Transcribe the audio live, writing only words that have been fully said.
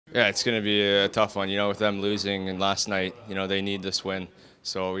Yeah, it's going to be a tough one. With them losing and last night, they need this win.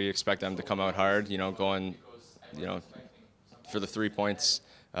 So we expect them to come out hard, going, you know, for the 3 points.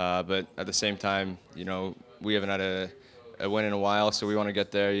 But at the same time, we haven't had a win in a while, so we want to get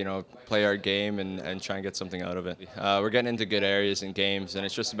there, play our game and try and get something out of it. We're getting into good areas in games, and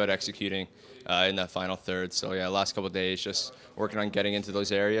it's just about executing in that final third. So yeah, last couple of days, just working on getting into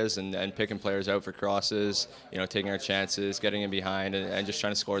those areas and picking players out for crosses, taking our chances, getting in behind, and just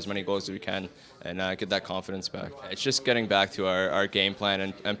trying to score as many goals as we can and get that confidence back. It's just getting back to our game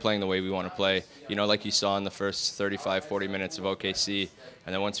plan and playing the way we want to play. Like you saw in the first 35, 40 minutes of OKC,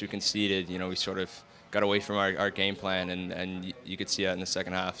 and then once we conceded, we sort of got away from our game plan, and you could see that in the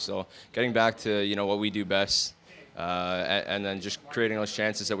second half. So getting back to what we do best, and then just creating those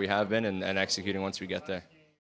chances that we have been and executing once we get there.